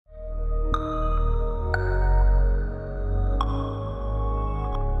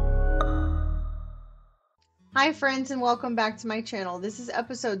Hi friends and welcome back to my channel. This is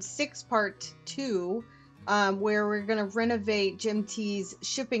episode 6 part 2 where we're going to renovate Jim T's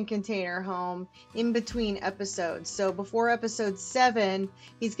shipping container home in between episodes. So before episode 7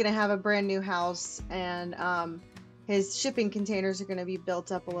 he's going to have a brand new house and his shipping containers are going to be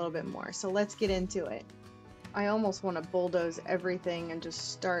built up a little bit more. So let's get into it. I almost want to bulldoze everything and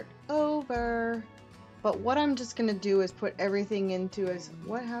just start over. But what I'm just going to do is put everything into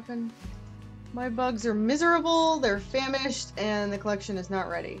what happened? My bugs are miserable, they're famished, and the collection is not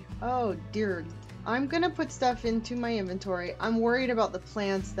ready. Oh dear. I'm gonna put stuff into my inventory. I'm worried about the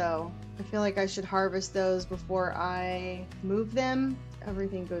plants though. I feel like I should harvest those before I move them.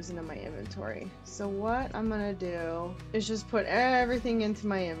 Everything goes into my inventory. So what I'm gonna do is just put everything into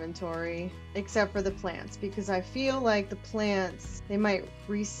my inventory except for the plants, because I feel like the plants, they might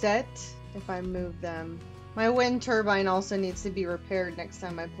reset if I move them. My wind turbine also needs to be repaired next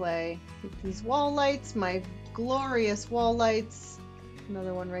time I play. Get these wall lights, my glorious wall lights.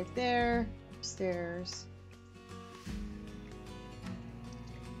 Another one right there, upstairs.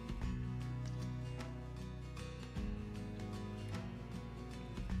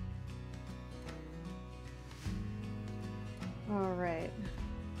 All right,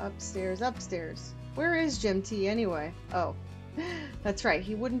 upstairs. Where is Jim T anyway? Oh, that's right.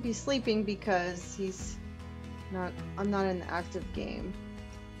 He wouldn't be sleeping because I'm not in the active game.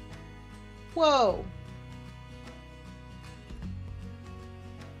 Whoa!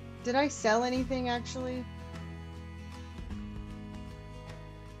 Did I sell anything actually?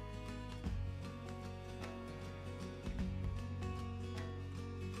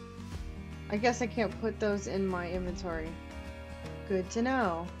 I guess I can't put those in my inventory. Good to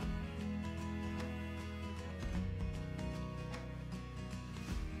know.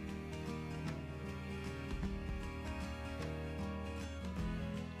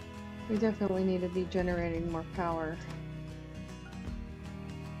 We definitely need to be generating more power.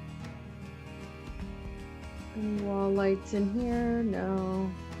 Any wall lights in here?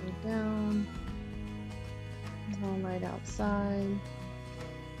 No. Go down. Wall light outside.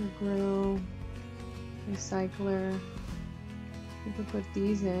 The grill. Recycler. We can put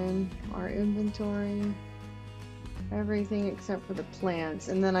these in our inventory. Everything except for the plants.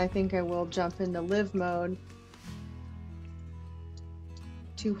 And then I think I will jump into live mode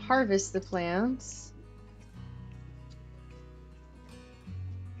to harvest the plants.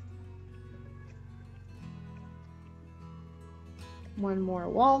 One more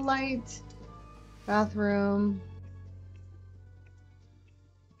wall light. Bathroom.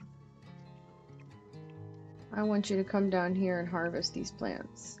 I want you to come down here and harvest these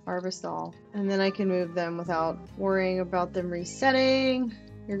plants. Harvest all. And then I can move them without worrying about them resetting.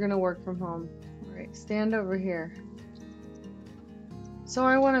 You're gonna work from home. Alright, stand over here. So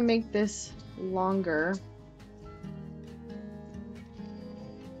I want to make this longer.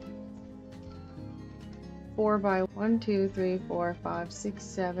 Four by 1, 2, 3, 4, 5, 6,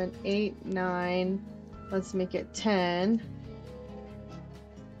 7, 8, 9. Let's make it 10.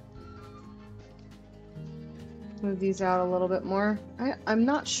 Move these out a little bit more. I'm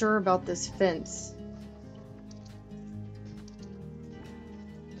not sure about this fence.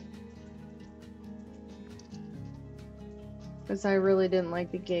 Because I really didn't like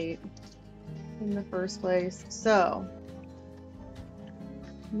the gate in the first place. So,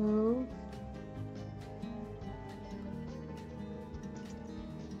 move.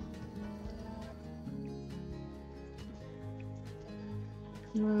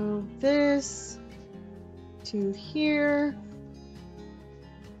 Move this to here.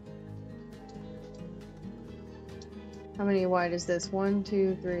 How many wide is this? 1,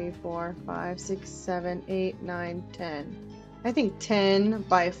 2, 3, 4, 5, 6, 7, 8, 9, 10. I think 10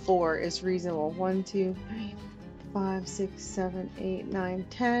 by 4 is reasonable. 1, 2, 3, 5, 6, 7, 8, 9,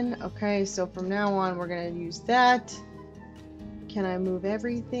 10. Okay, so from now on we're going to use that. Can I move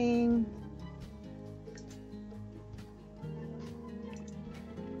everything?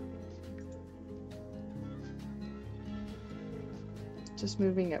 Just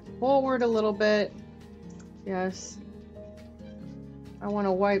moving it forward a little bit. Yes. I want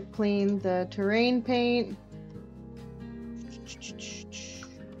to wipe clean the terrain paint.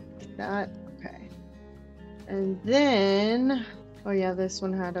 That, okay. And then, oh yeah, this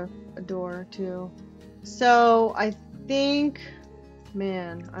one had a door too. So I think,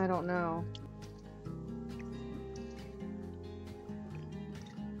 man, I don't know.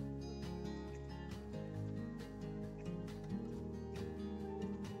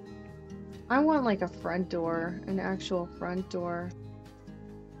 I want like a front door, an actual front door.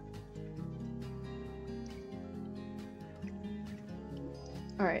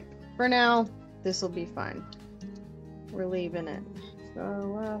 Alright, for now, this will be fine. we're leaving it.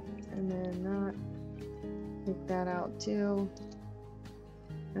 Go up, and then that. Take that out too.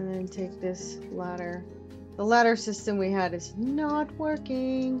 And then take this ladder. The ladder system we had is not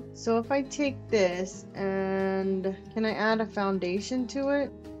working. So if I take this and can I add a foundation to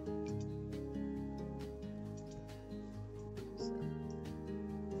it?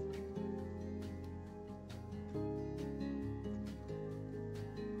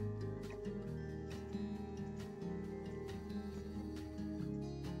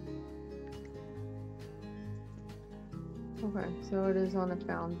 Okay, so it is on a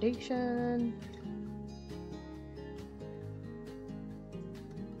foundation.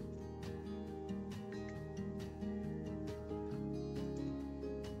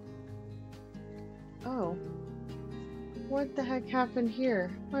 Oh, what the heck happened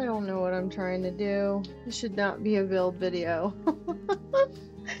here? I don't know what I'm trying to do. This should not be a build video.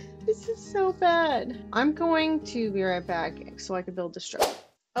 This is so bad. I'm going to be right back so I can build the structure.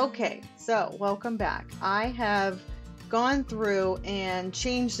 Okay, so welcome back. I have gone through and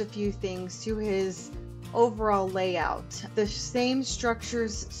changed a few things to his overall layout. The same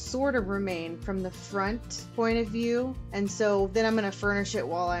structures sort of remain from the front point of view, and so then I'm going to furnish it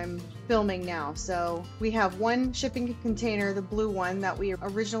while I'm filming now. So we have one shipping container, the blue one that we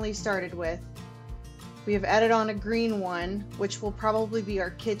originally started with. We have added on a green one, which will probably be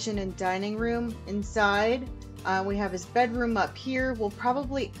our kitchen and dining room inside. We have his bedroom up here. We'll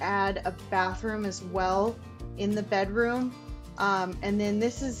probably add a bathroom as well in the bedroom. And then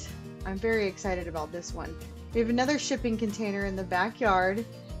this is, I'm very excited about this one. We have another shipping container in the backyard,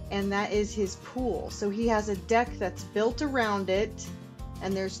 and that is his pool. So he has a deck that's built around it,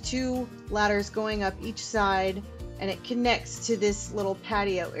 and there's two ladders going up each side, and it connects to this little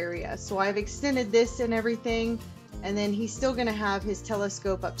patio area. So I've extended this and everything, and then he's still gonna have his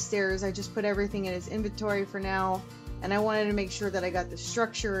telescope upstairs. I just put everything in his inventory for now, and I wanted to make sure that I got the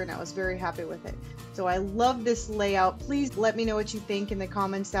structure, and I was very happy with it. So I love this layout. Please let me know what you think in the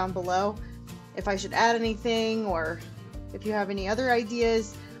comments down below. If I should add anything, or if you have any other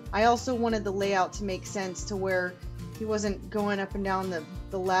ideas. I also wanted the layout to make sense to where he wasn't going up and down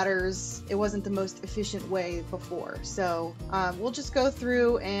the ladders. It wasn't the most efficient way before. So we'll just go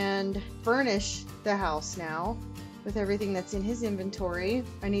through and furnish the house now with everything that's in his inventory.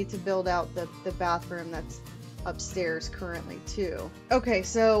 I need to build out the bathroom that's upstairs currently too. Okay,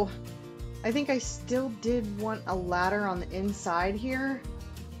 so I think I still did want a ladder on the inside here,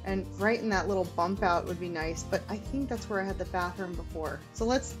 and right in that little bump out would be nice, but I think that's where I had the bathroom before. So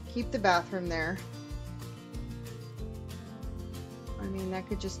let's keep the bathroom there. I mean, that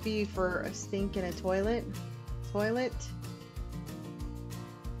could just be for a sink and a toilet,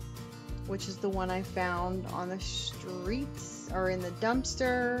 which is the one I found on the streets or in the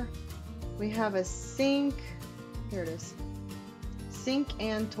dumpster. We have a sink, here it is, sink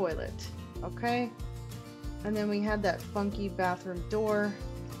and toilet. Okay, and then we had that funky bathroom door,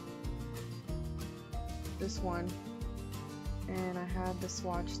 this one, and I had the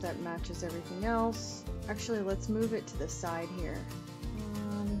swatch that matches everything else. Actually, let's move it to the side here.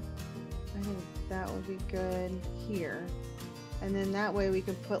 I think that would be good here, and then that way we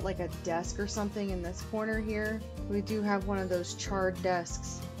can put like a desk or something in this corner here. We do have one of those charred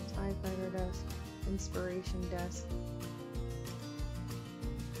desks, TIE Fighter desk, inspiration desk.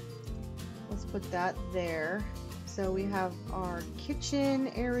 Let's put that there. So we have our kitchen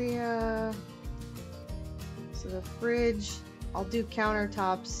area. So the fridge, I'll do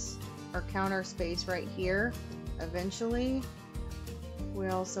countertops or counter space right here eventually. We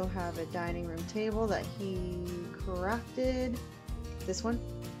also have a dining room table that he crafted. This one.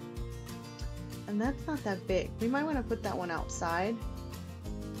 And that's not that big. We might want to put that one outside.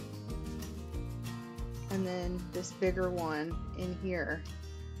 And then this bigger one in here.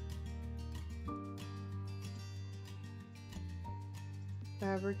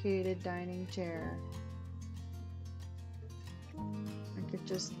 Fabricated dining chair. I could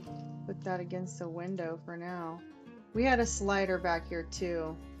just put that against the window for now. We had a slider back here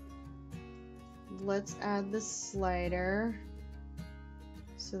too. Let's add the slider.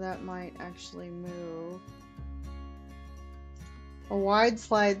 So that might actually move. A wide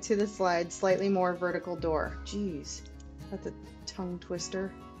slide to the slide, slightly more vertical door. Jeez, that's a tongue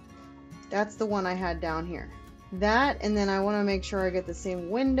twister. That's the one I had down here. That, and then I want to make sure I get the same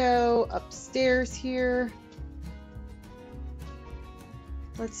window upstairs here.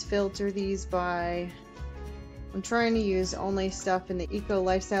 Let's filter these by, I'm trying to use only stuff in the Eco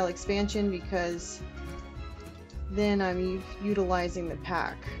Lifestyle expansion because then I'm utilizing the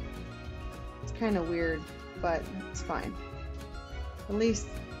pack. It's kind of weird, but it's fine. At least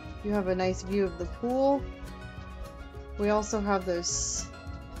you have a nice view of the pool. We also have these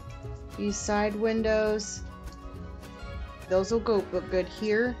side windows. Those will go good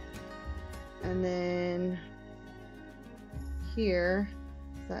here. And then here,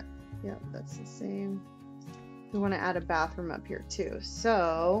 yeah, that's the same. We want to add a bathroom up here too.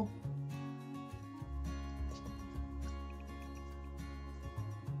 So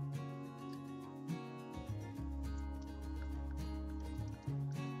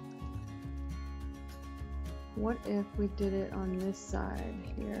what if we did it on this side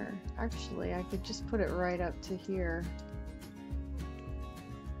here? Actually, I could just put it right up to here.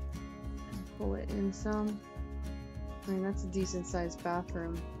 And pull it in some. I mean, that's a decent sized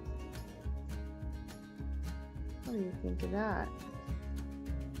bathroom. What do you think of that?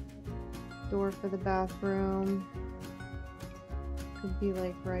 Door for the bathroom. Could be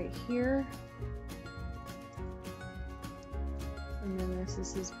like right here. And then this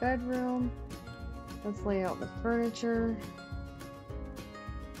is his bedroom. Let's lay out the furniture.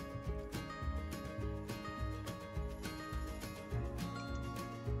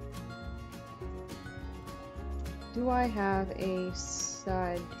 Do I have a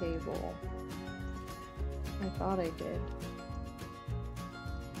side table? I thought I did.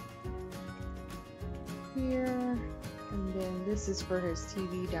 Here, and then this is for his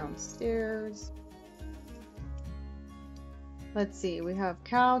TV downstairs. Let's see, we have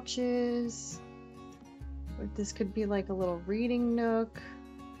couches. This could be like a little reading nook.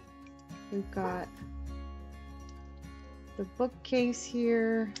 We've got the bookcase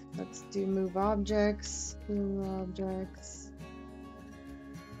here. Let's do move objects. Move objects.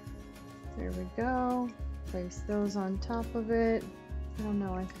 There we go. Place those on top of it. I don't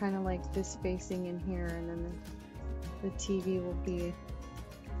know, I kind of like this spacing in here, and then the TV will be...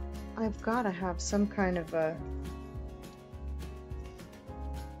 I've got to have some kind of a...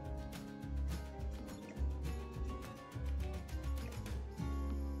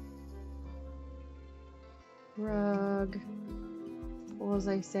 rug. What was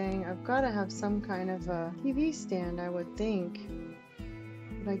I saying? I've got to have some kind of a TV stand, I would think.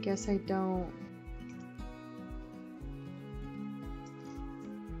 But I guess I don't.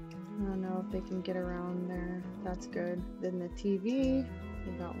 I don't know if they can get around there. That's good. Then the TV,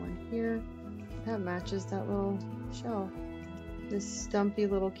 we got one here. That matches that little shelf. This stumpy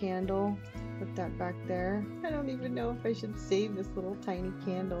little candle, put that back there. I don't even know if I should save this little tiny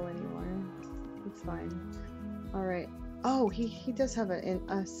candle anymore. It's fine. Alright. Oh, he does have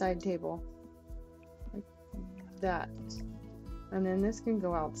a side table. Like that. And then this can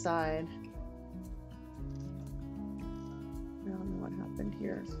go outside. I don't know what happened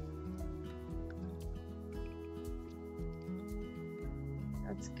here.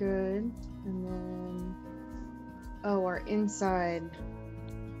 That's good. And then... oh, our inside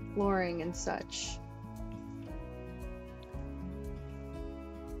flooring and such.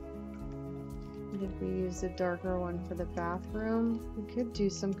 If we use a darker one for the bathroom, we could do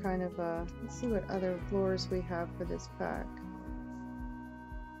some kind of a... let's see what other floors we have for this pack.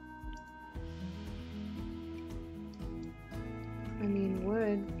 I mean,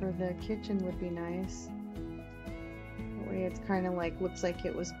 wood for the kitchen would be nice. That way it's kind of like, looks like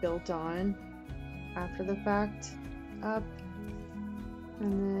it was built on after the fact up.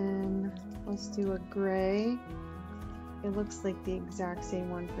 And then let's do a gray. It looks like the exact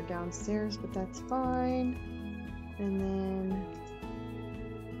same one for downstairs, but that's fine. And then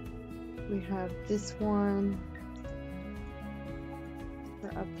we have this one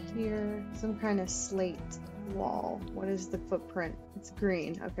for up here. Some kind of slate wall. What is the footprint? It's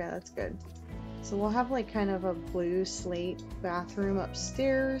green. Okay, that's good. So we'll have like kind of a blue slate bathroom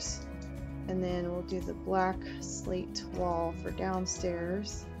upstairs. And then we'll do the black slate wall for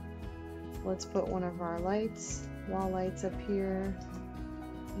downstairs. Let's put one of our lights. Wall lights up here.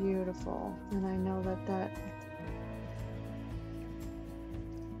 Beautiful. And I know that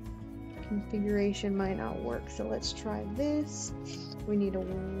configuration might not work, so let's try this. We need a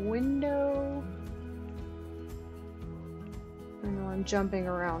window. I know I'm jumping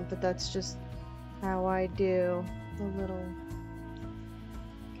around, but that's just how I do the little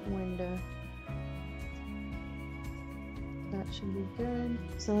window. That should be good.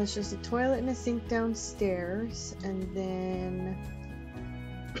 So it's just a toilet and a sink downstairs, and then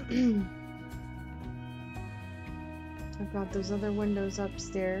I've got those other windows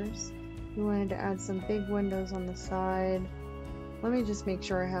upstairs. We wanted to add some big windows on the side. Let me just make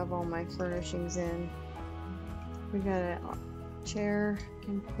sure I have all my furnishings in. We got a chair,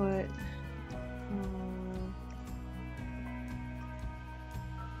 can put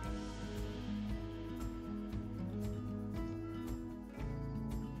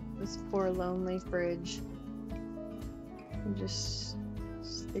this poor lonely fridge. just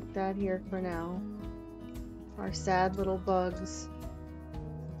stick that here for now. Our sad little bugs.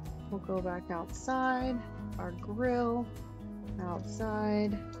 We'll go back outside. Our grill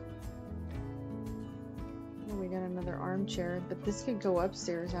outside. Oh, we got another armchair, but this could go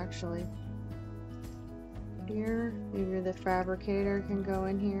upstairs actually. Here, maybe the fabricator can go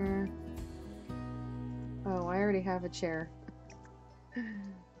in here. Oh, I already have a chair.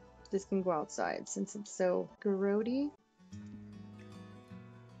 This can go outside since it's so grody.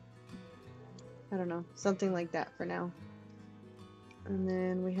 I don't know, something like that for now. And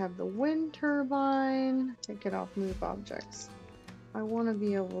then we have the wind turbine. Take it off, move objects. I want to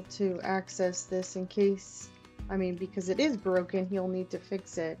be able to access this in case, I mean, because it is broken, he'll need to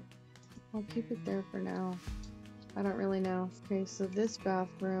fix it. I'll keep it there for now. I don't really know. Okay, so this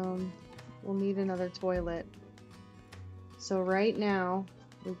bathroom will need another toilet. So right now,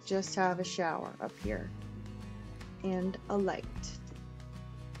 we just have a shower up here. And a light.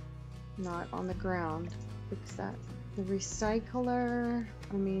 Not on the ground. Fix that. The recycler,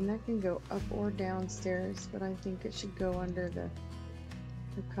 I mean, that can go up or downstairs, but I think it should go under the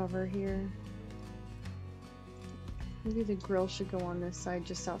cover here. Maybe the grill should go on this side,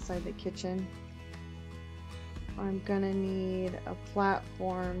 just outside the kitchen. I'm gonna need a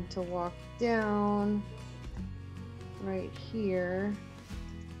platform to walk down right here.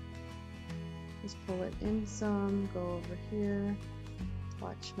 Just pull it in some, go over here.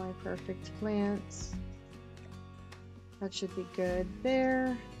 Watch my perfect plants. That should be good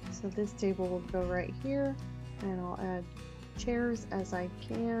there. So this table will go right here, and I'll add chairs as I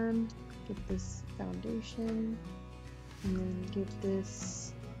can. Get this foundation, and then get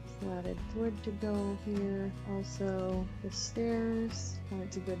this slatted wood to go here. Also the stairs, I want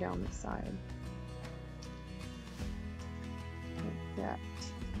it to go down the side. Like that.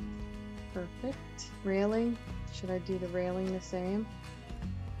 Perfect. Railing, should I do the railing the same?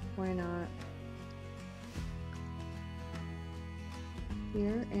 Why not?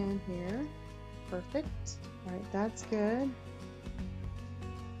 Here and here. Perfect. Alright, that's good.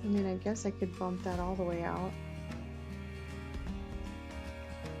 I mean, I guess I could bump that all the way out.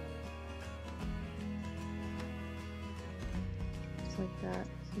 Just like that.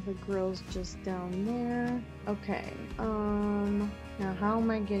 So the grill's just down there. Okay. Now how am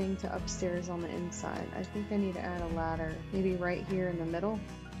I getting to upstairs on the inside? I think I need to add a ladder. Maybe right here in the middle.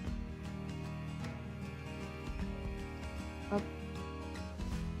 Up.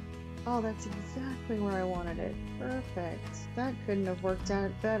 Oh, that's exactly where I wanted it. Perfect. That couldn't have worked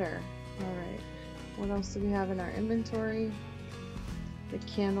out better. Alright. What else do we have in our inventory? The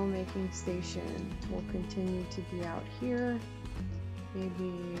candle making station will continue to be out here.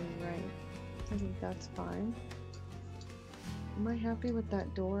 Maybe right. I think that's fine. Am I happy with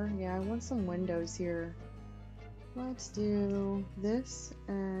that door? Yeah, I want some windows here. Let's do this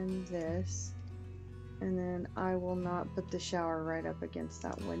and this. And then I will not put the shower right up against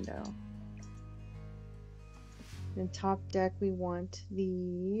that window. Then top deck, we want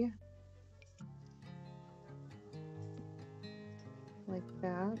the... like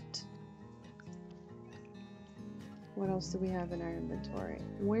that. What else do we have in our inventory?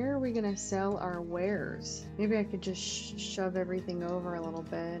 Where are we gonna sell our wares? Maybe I could just shove everything over a little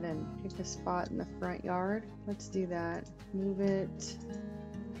bit and pick a spot in the front yard. Let's do that. Move it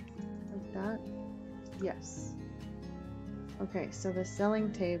like that. Yes. Okay, so the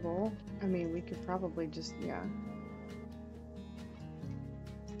selling table, I mean, we could probably just, yeah.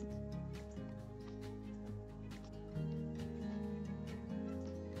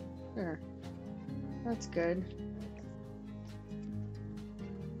 There. That's good.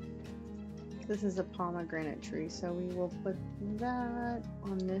 This is a pomegranate tree, so we will put that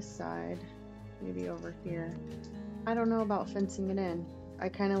on this side, maybe over here. I don't know about fencing it in. I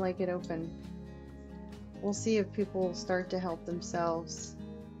kind of like it open. We'll see if people start to help themselves,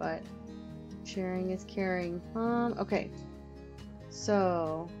 but sharing is caring. Okay.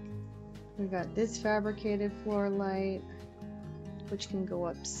 So we got this fabricated floor light, which can go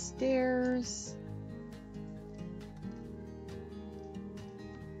upstairs.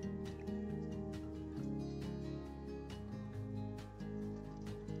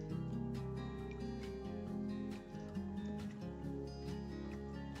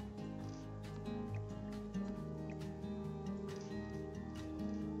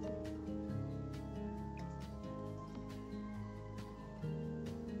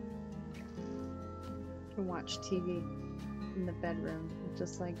 Watch TV in the bedroom,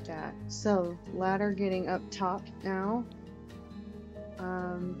 just like that. So ladder getting up top now.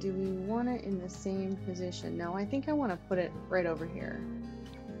 Do we want it in the same position? No, I think I want to put it right over here.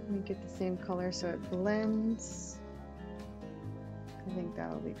 Let me get the same color so it blends. I think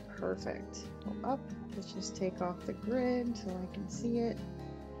that'll be perfect. Go up. Let's just take off the grid so I can see it.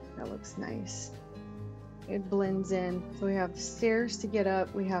 That looks nice. It blends in. So we have stairs to get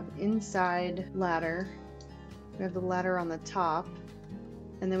up. We have inside ladder. We have the ladder on the top.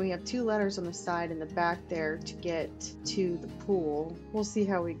 And then we have 2 ladders on the side and the back there to get to the pool. We'll see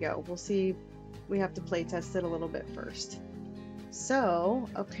how we go. We'll see. We have to play test it a little bit first. So,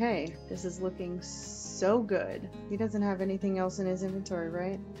 okay. This is looking so good. He doesn't have anything else in his inventory,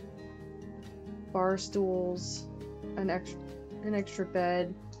 right? Bar stools, an extra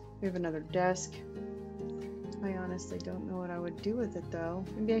bed. We have another desk. I honestly don't know what I would do with it though.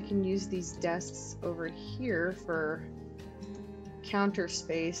 Maybe I can use these desks over here for counter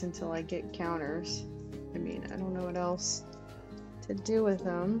space until I get counters. I mean, I don't know what else to do with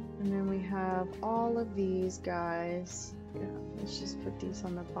them. And then we have all of these guys. Yeah, let's just put these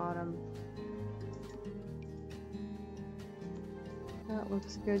on the bottom. That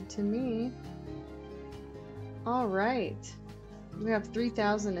looks good to me. All right. We have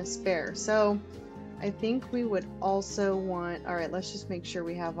 3,000 to spare. So I think we would also want, all right, let's just make sure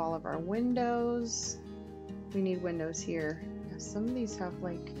we have all of our windows. We need windows here. Yeah, some of these have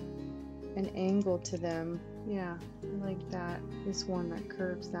like an angle to them. Yeah, I like that. This one that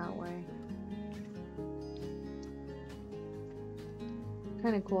curves that way.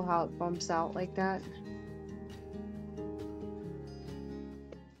 Kind of cool how it bumps out like that.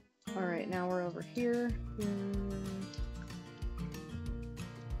 All right, now we're over here.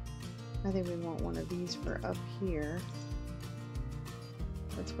 I think we want one of these for up here.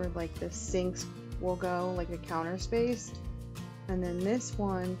 That's where like the sinks will go, like a counter space. And then this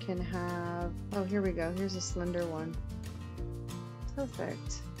one can have, oh, here we go. Here's a slender one.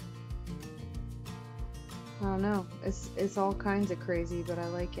 Perfect. I don't know. It's all kinds of crazy, but I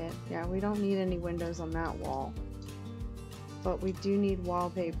like it. Yeah, we don't need any windows on that wall. But we do need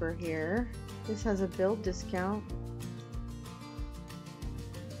wallpaper here. This has a build discount.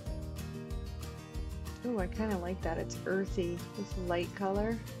 Ooh, I kind of like that. It's earthy. This light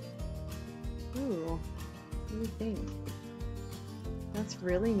color. Ooh, what do you think? That's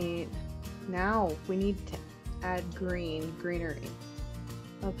really neat. Now we need to add greenery.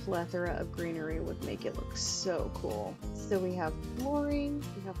 A plethora of greenery would make it look so cool. So we have flooring,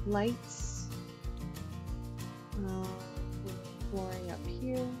 we have lights. Flooring up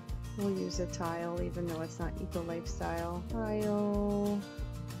here. We'll use a tile even though it's not eco lifestyle. Tile.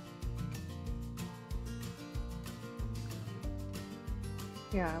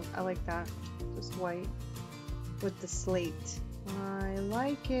 Yeah, I like that. Just white with the slate. I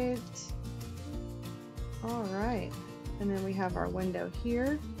like it. All right. And then we have our window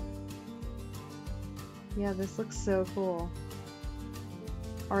here. Yeah, this looks so cool.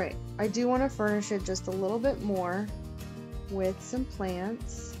 All right. I do want to furnish it just a little bit more with some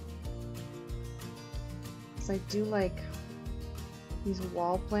plants. Because I do like these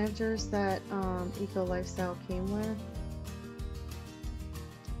wall planters that Eco Lifestyle came with.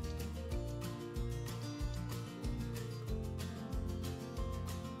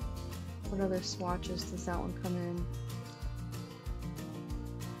 What other swatches does that one come in?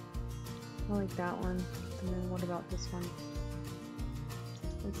 I like that one. And then what about this one?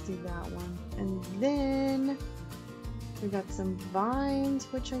 Let's do that one. And then we got some vines,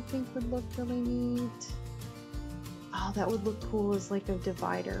 which I think would look really neat. Oh, that would look cool as like a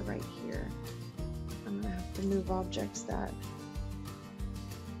divider right here. I'm gonna have to move objects that.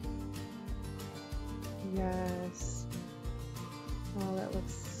 Yes. Oh, that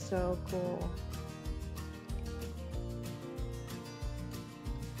looks so cool.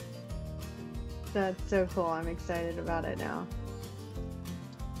 That's so cool. I'm excited about it now.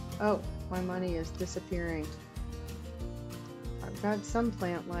 Oh, my money is disappearing. I've got some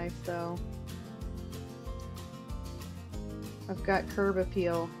plant life though. I've got curb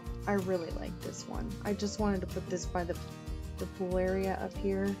appeal. I really like this one. I just wanted to put this by the pool area up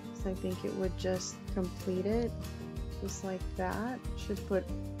here because I think it would just complete it. Just like that. Should put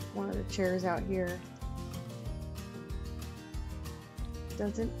one of the chairs out here.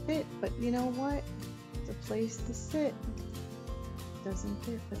 Doesn't fit, but you know what? It's a place to sit. Doesn't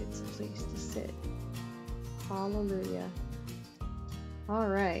fit, but it's a place to sit. Hallelujah. All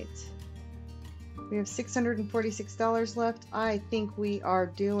right. We have $646 left. I think we are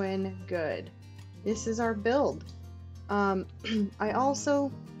doing good. This is our build. I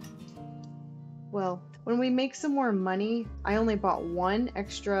also, well, when we make some more money, I only bought one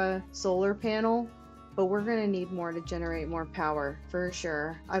extra solar panel, but we're gonna need more to generate more power for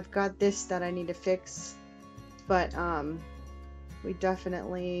sure. I've got this that I need to fix, but we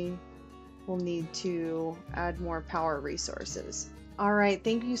definitely will need to add more power resources. All right,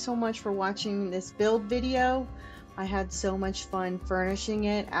 thank you so much for watching this build video. I had so much fun furnishing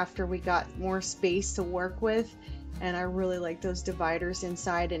it after we got more space to work with, and I really like those dividers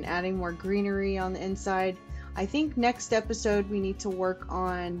inside and adding more greenery on the inside. I think next episode we need to work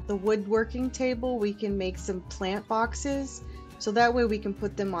on the woodworking table. We can make some plant boxes, so that way we can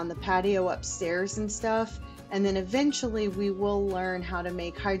put them on the patio upstairs and stuff. And then eventually we will learn how to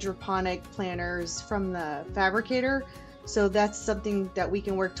make hydroponic planters from the fabricator. So that's something that we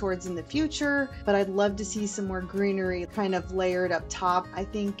can work towards in the future, but I'd love to see some more greenery kind of layered up top. I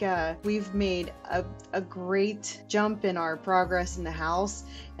think we've made a great jump in our progress in the house,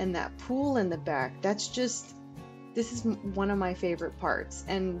 and that pool in the back, this is one of my favorite parts.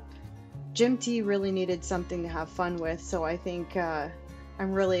 And Jim T really needed something to have fun with, so I think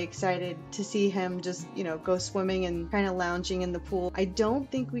I'm really excited to see him just, go swimming and kind of lounging in the pool. I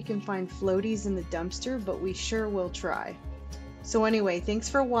don't think we can find floaties in the dumpster, but we sure will try. So anyway, thanks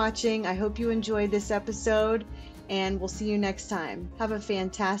for watching. I hope you enjoyed this episode, and we'll see you next time. Have a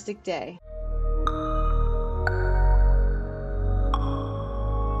fantastic day.